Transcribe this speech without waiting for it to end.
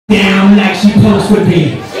votes with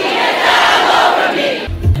me.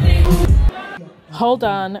 Hold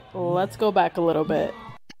on, let's go back a little bit.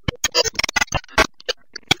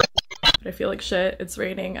 But I feel like shit, it's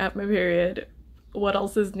raining at my period. What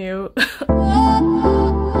else is new? Hi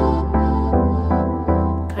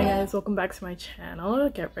guys, welcome back to my channel.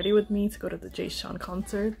 Get ready with me to go to the Jaysean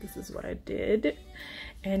concert. This is what I did.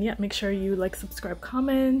 And yeah, make sure you like, subscribe,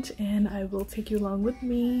 comment, and I will take you along with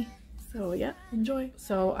me. So yeah, enjoy.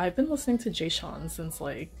 So I've been listening to Jaysean since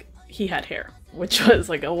like he had hair, which was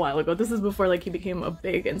like a while ago. This is before like he became a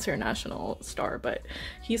big international star, but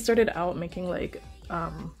he started out making like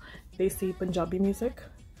desi Punjabi music,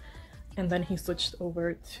 and then he switched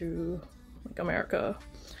over to like America.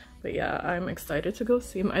 But yeah, I'm excited to go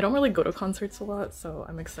see him. I don't really go to concerts a lot, so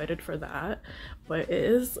I'm excited for that. But it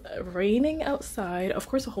is raining outside. Of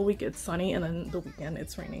course, the whole week it's sunny, and then the weekend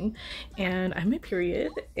it's raining. And I'm my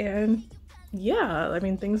period, and yeah, I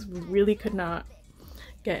mean, things really could not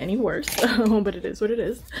get any worse. But it is what it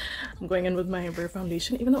is. I'm going in with my Bare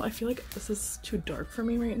foundation, even though I feel like this is too dark for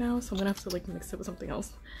me right now, so I'm gonna have to like mix it with something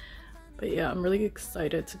else. But yeah, I'm really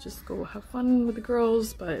excited to just go have fun with the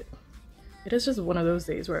girls, but it is just one of those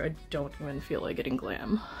days where I don't even feel like getting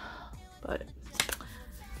glam, but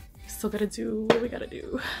we still gotta do what we gotta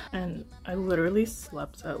do. And I literally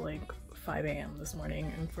slept at like 5 a.m. this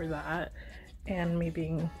morning, and for that and me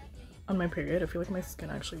being on my period, I feel like my skin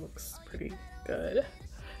actually looks pretty good.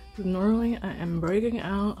 Normally I am breaking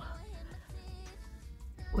out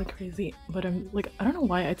like crazy, but I'm like, I don't know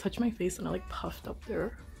why I touched my face and I like puffed up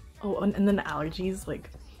there. Oh, and then the allergies, like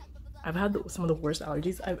I've had some of the worst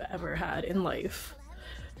allergies I've ever had in life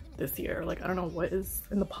this year. Like, I don't know what is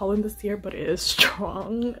in the pollen this year, but it is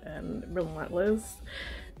strong and relentless.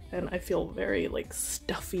 And I feel very like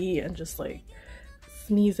stuffy and just like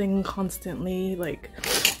sneezing constantly. Like,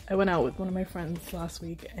 I went out with one of my friends last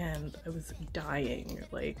week and I was dying,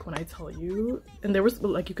 like when I tell you. And there was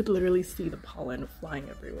like, you could literally see the pollen flying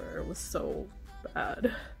everywhere. It was so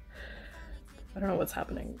bad. I don't know what's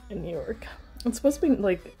happening in New York. It's supposed to be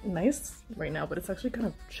like nice right now, but it's actually kind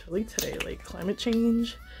of chilly today. Like climate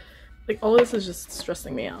change, like all this is just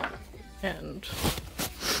stressing me out, and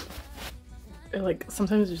it, like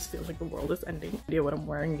sometimes it just feels like the world is ending. No idea what I'm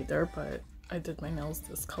wearing either, but I did my nails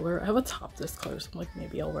this color. I have a top this color, so I'm like,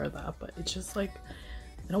 maybe I'll wear that, but it's just like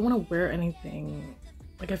I don't want to wear anything.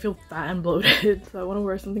 Like I feel fat and bloated, so I want to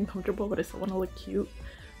wear something comfortable, but I still want to look cute.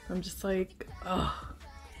 So I'm just like, ugh.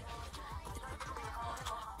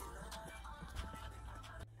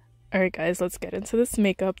 Alright guys, let's get into this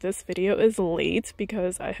makeup. This video is late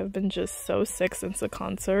because I have been just so sick since the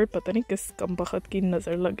concert. But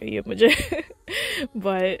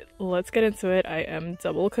let's get into it. I am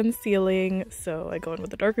double concealing, so I go in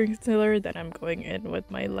with the darker concealer, then I'm going in with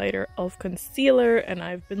my lighter e.l.f. concealer, and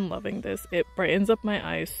I've been loving this. It brightens up my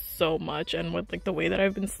eyes so much, and with like the way that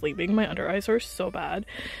I've been sleeping, my under eyes are so bad.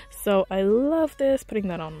 So I love this. Putting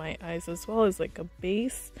that on my eyes as well as like a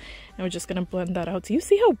base, and we're just gonna blend that out. Do you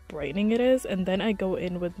see how brightening it is? And then I go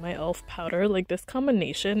in with my e.l.f. powder. Like this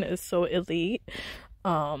combination is so elite.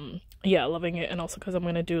 Yeah, loving it. And also because I'm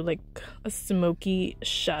gonna do like a smoky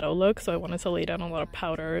shadow look, so I wanted to lay down a lot of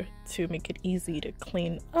powder to make it easy to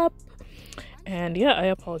clean up. And yeah, I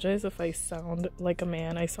apologize if I sound like a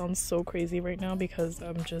man. I sound so crazy right now because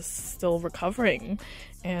I'm just still recovering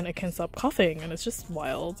and I can't stop coughing, and it's just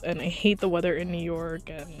wild. And I hate the weather in New York,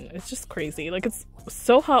 and it's just crazy. Like it's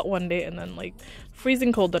so hot one day and then like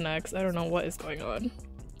freezing cold the next. I don't know what is going on.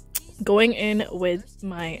 Going in with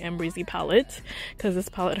my Ambreezy palette, because this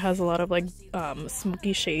palette has a lot of like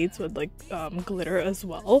smoky shades with like glitter as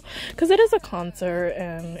well, because it is a concert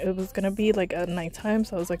and it was gonna be like at nighttime,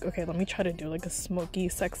 so I was like, okay, let me try to do like a smoky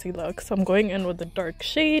sexy look. So I'm going in with the dark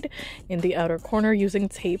shade in the outer corner, using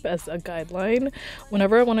tape as a guideline.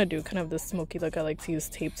 Whenever I want to do kind of this smoky look, I like to use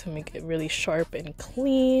tape to make it really sharp and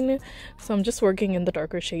clean. So I'm just working in the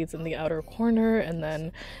darker shades in the outer corner, and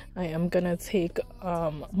then I am gonna take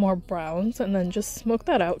more browns and then just smoke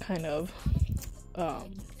that out kind of,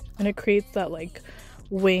 and it creates that like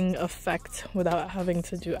wing effect without having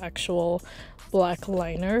to do actual black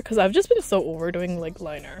liner, because I've just been so overdoing like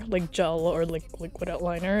liner, like gel or like liquid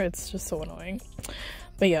liner. It's just so annoying.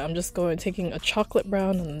 But yeah, I'm just taking a chocolate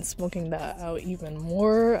brown and smoking that out even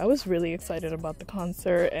more. I was really excited about the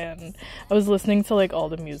concert, and I was listening to like all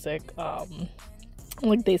the music,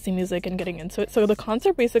 like desi music, and getting into it. So the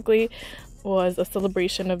concert basically was a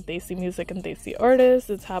celebration of desi music and desi artists.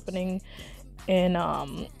 It's happening in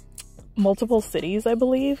multiple cities, I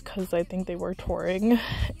believe, because I think they were touring,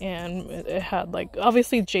 and it had like,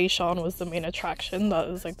 obviously jaysean was the main attraction. That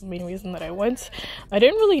was like the main reason that I went. I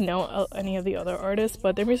didn't really know any of the other artists,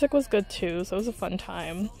 but their music was good too, so it was a fun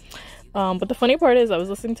time. But the funny part is I was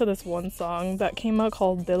listening to this one song that came out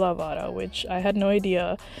called De La Vara, which I had no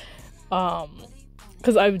idea,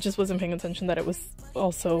 because I just wasn't paying attention that it was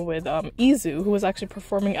also with Izu, who was actually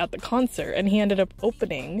performing at the concert, and he ended up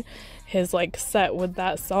opening his like set with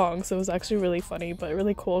that song. So it was actually really funny, but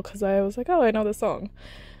really cool, because I was like, oh, I know this song.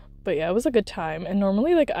 But yeah, it was a good time. And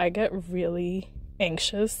normally like I get really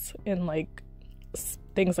anxious in like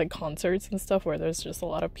things like concerts and stuff where there's just a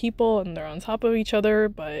lot of people and they're on top of each other,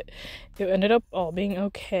 but it ended up all being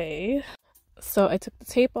okay. So I took the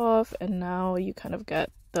tape off, and now you kind of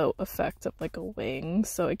get the effect of like a wing.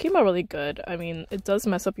 So it came out really good. I mean, it does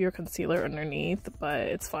mess up your concealer underneath, but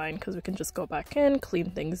it's fine because we can just go back in,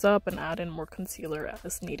 clean things up, and add in more concealer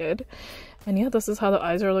as needed. And yeah, this is how the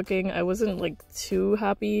eyes are looking. I wasn't like too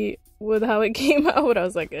happy with how it came out. I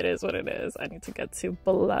was like, it is what it is. I need to get to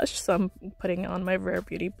blush, so I'm putting on my Rare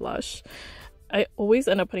Beauty blush. I always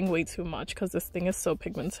end up putting way too much because this thing is so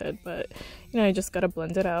pigmented, but you know, I just gotta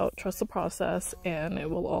blend it out, trust the process, and it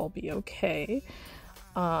will all be okay.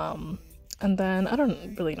 And then I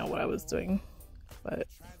don't really know what I was doing, but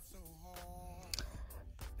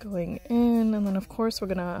going in, and then of course we're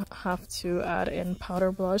gonna have to add in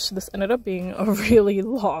powder blush. This ended up being a really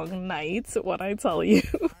long night when I tell you.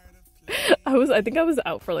 I think I was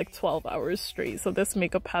out for like 12 hours straight, so this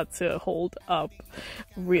makeup had to hold up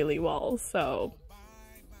really well. So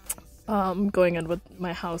going in with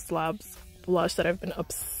my House Labs blush that I've been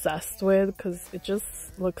obsessed with because it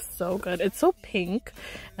just looks so good. It's so pink,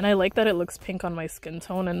 and I like that it looks pink on my skin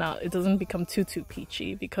tone and not, it doesn't become too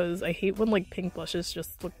peachy, because I hate when like pink blushes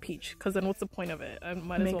just look peach, because then what's the point of it? I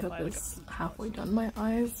might as well buy like halfway done my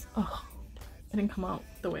eyes. Oh, it didn't come out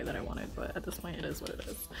the way that I wanted, but at this point it is what it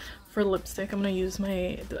is. For lipstick, I'm gonna use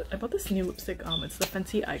I bought this new lipstick, it's the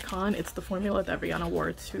Fenty Icon. It's the formula that Rihanna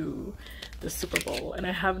wore to the Super Bowl, and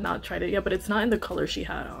I have not tried it yet, but it's not in the color she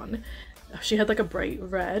had on. She had like a bright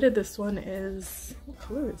red. This one is, what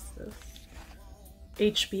color is this?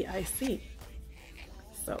 HBIC.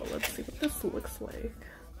 So let's see what this looks like.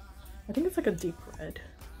 I think it's like a deep red.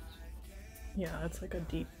 Yeah, it's like a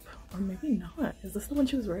deep, or maybe not. Is this the one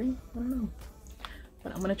she was wearing? I don't know.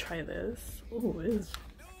 But I'm gonna try this. Oh, it is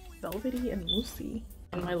velvety and moussey.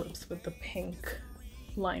 On my lips with the pink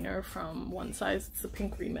liner from One Size. It's the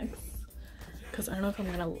pink remix. Because I don't know if I'm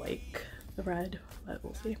gonna like the red, but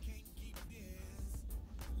we'll see.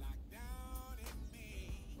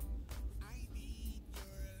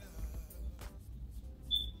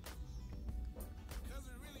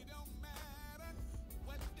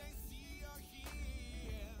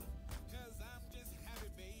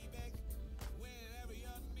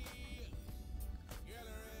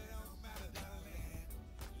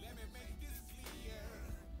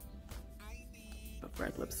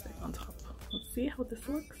 Red lipstick on top. Let's see how this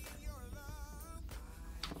looks.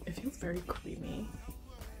 It feels very creamy.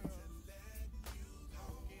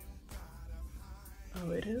 Oh,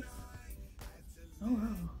 it is? Oh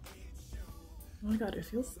wow. Oh my god, it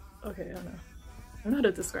feels, okay, I don't know. I don't know how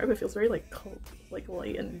to describe it. It feels very like cold, like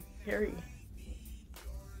light and hairy.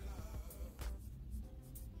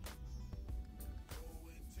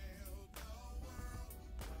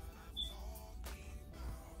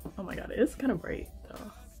 Oh my god, it is kind of bright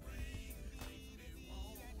though.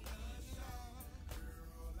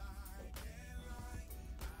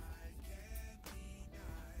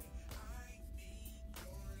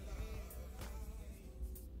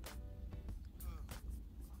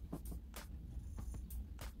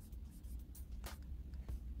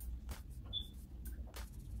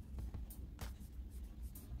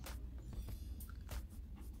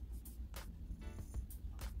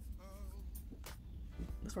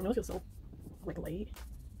 This formula feels so like light.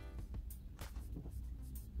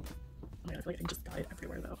 Oh my god, I feel like I just dyed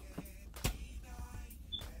everywhere though.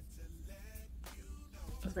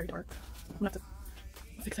 It's very dark. I'm gonna have to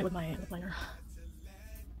fix it with my lip liner.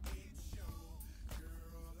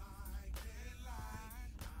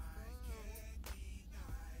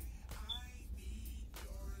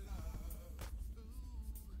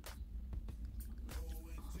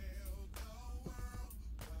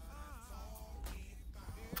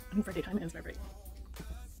 I think for daytime it is very bright.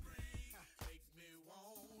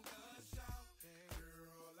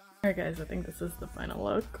 Alright guys, I think this is the final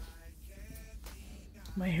look.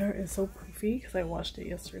 My hair is so poofy because I washed it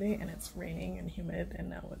yesterday and it's raining and humid, and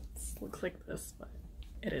now it looks like this, but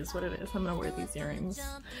it is what it is. I'm gonna wear these earrings.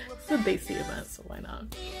 It's a desi event, so why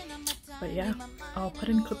not? But yeah, I'll put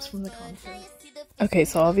in clips from the concert. Okay,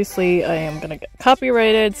 so obviously I am gonna get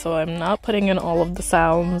copyrighted, so I'm not putting in all of the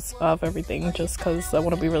sounds of everything just because I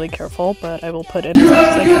want to be really careful, but I will put in. You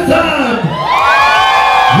have a good time!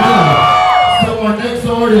 Yeah. So our next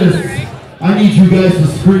artist, I need you guys to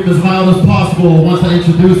scream as loud as possible once I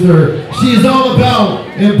introduce her. She is all about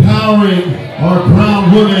empowering our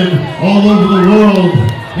brown women all over the world.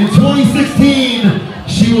 In 2016,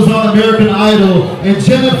 she was on American Idol, and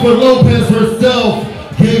Jennifer Lopez herself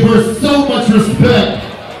gave her so much respect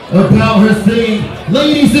about her singing.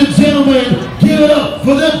 Ladies and gentlemen, give it up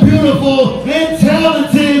for the beautiful and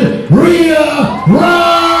talented Rhea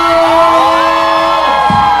Rice!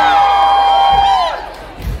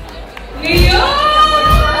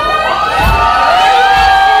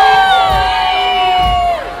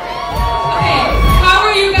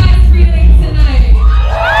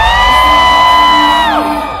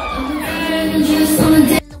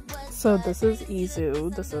 So this is Izu.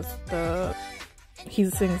 This is he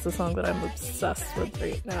sings the song that I'm obsessed with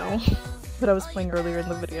right now that I was playing earlier in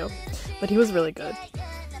the video, but he was really good.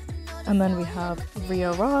 And then we have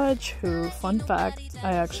Rhea Raj, who, fun fact,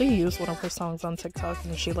 I actually used one of her songs on TikTok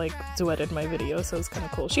and she like duetted my video, so it's kind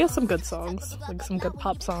of cool. She has some good songs, like some good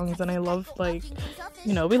pop songs, and I love, like,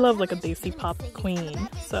 you know, we love like a desi pop queen,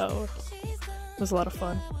 so it was a lot of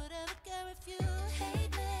fun.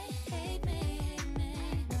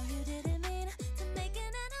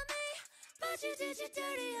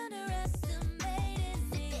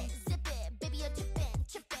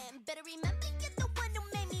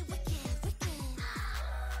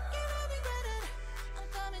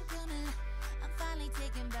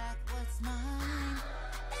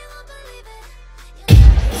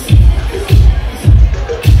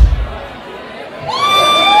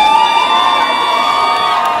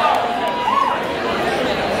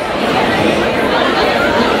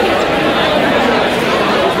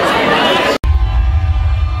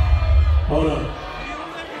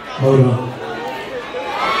 Hold on.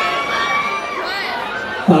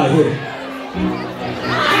 Alright, here.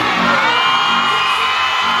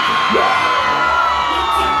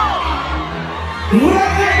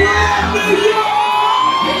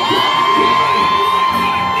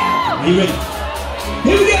 Are you ready?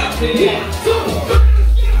 Here we go!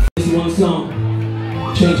 This one song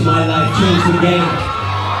changed my life, changed the game.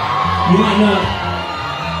 You might know.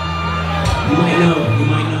 You might know. You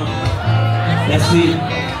might know. That's it.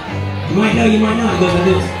 You might know, it goes like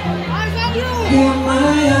this. Get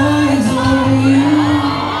my eyes on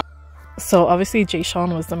you. So obviously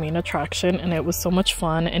Jaysean was the main attraction and it was so much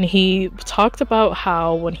fun, and he talked about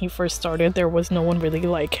how when he first started there was no one really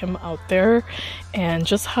like him out there, and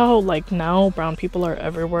just how like now brown people are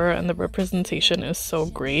everywhere and the representation is so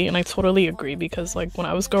great. And I totally agree, because like when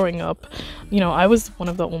I was growing up, you know, I was one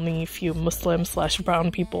of the only few Muslim /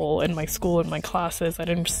 brown people in my school, in my classes. I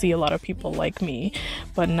didn't see a lot of people like me,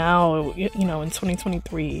 but now, you know, in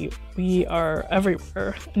 2023 we are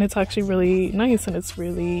everywhere, and it's actually really nice, and it's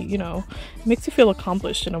really, you know, it makes you feel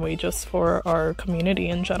accomplished in a way just for our community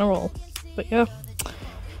in general. But yeah.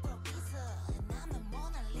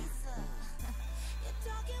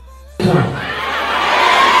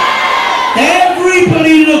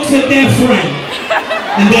 Everybody looks at their friend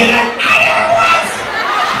and they're like,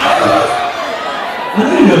 I know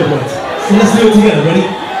you know what. So let's do it together, ready?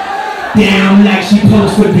 Down like she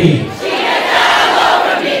posed with me.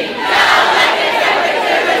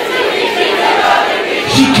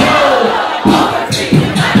 She cold.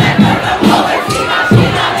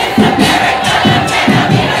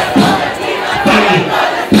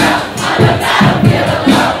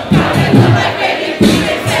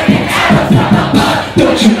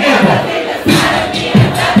 Don't you ever.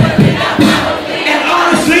 And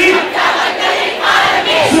honestly,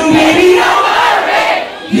 so baby,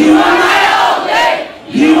 you are my only.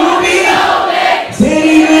 You won't be lonely.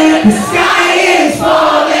 Teddy bear, the sky is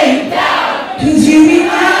falling down. 'Cause you be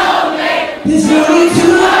my only. There's no need to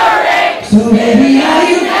hurry. So baby, are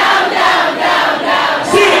you down, down, down, down?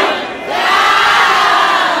 See it.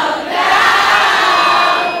 Down, down.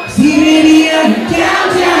 See baby, are you down,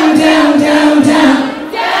 down, down, down, down?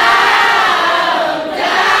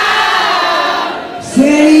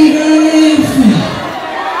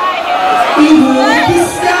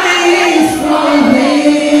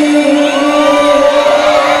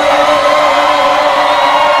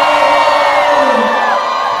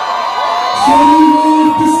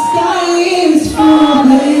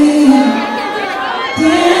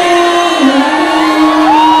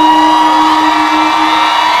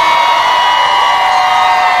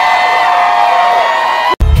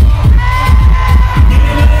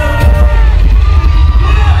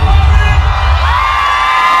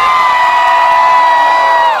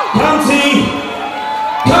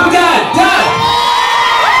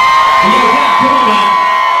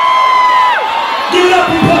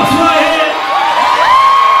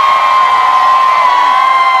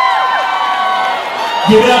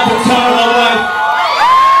 Give it up for Tara, my wife.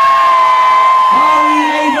 Ari,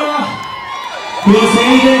 Ava. You want to say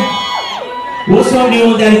anything? What song do you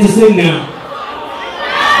want Daddy to sing now?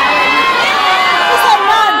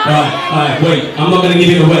 Alright, wait. I'm not going to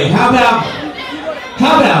give it away. How about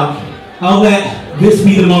I'll let this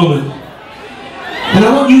be the moment. And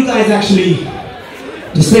I want you guys actually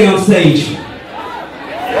to stay on stage.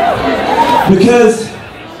 Because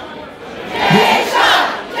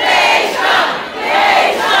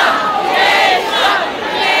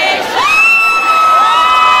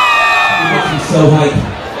so hype.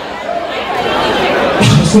 I'm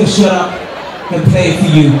just gonna shut up and play it for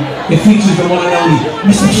you. It features the one and only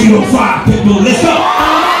Mr. 305 Pitbull. Let's go!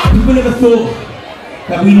 People never thought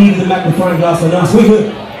that we needed a magnifying glass on us. We're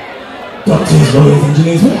good. Doctors, lawyers,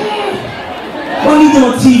 engineers. What do you do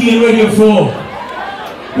on TV and radio for?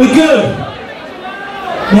 We're good.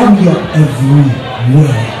 Now we are everywhere.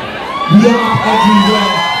 We are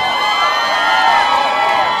everywhere.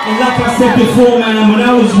 And like I said before, man, when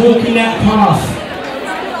I was walking that path,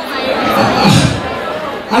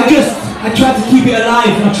 I tried to keep it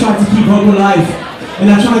alive. I tried to keep hope alive. And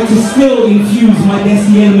I tried to still infuse my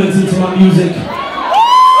desi elements into my music.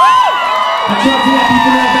 I tried to let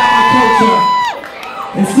people know about my culture.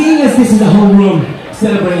 And seeing as this is the whole room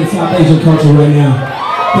celebrating South Asian culture right now,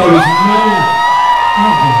 there is no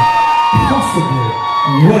other possible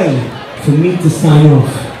way for me to sign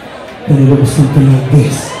off than it was something like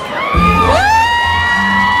this.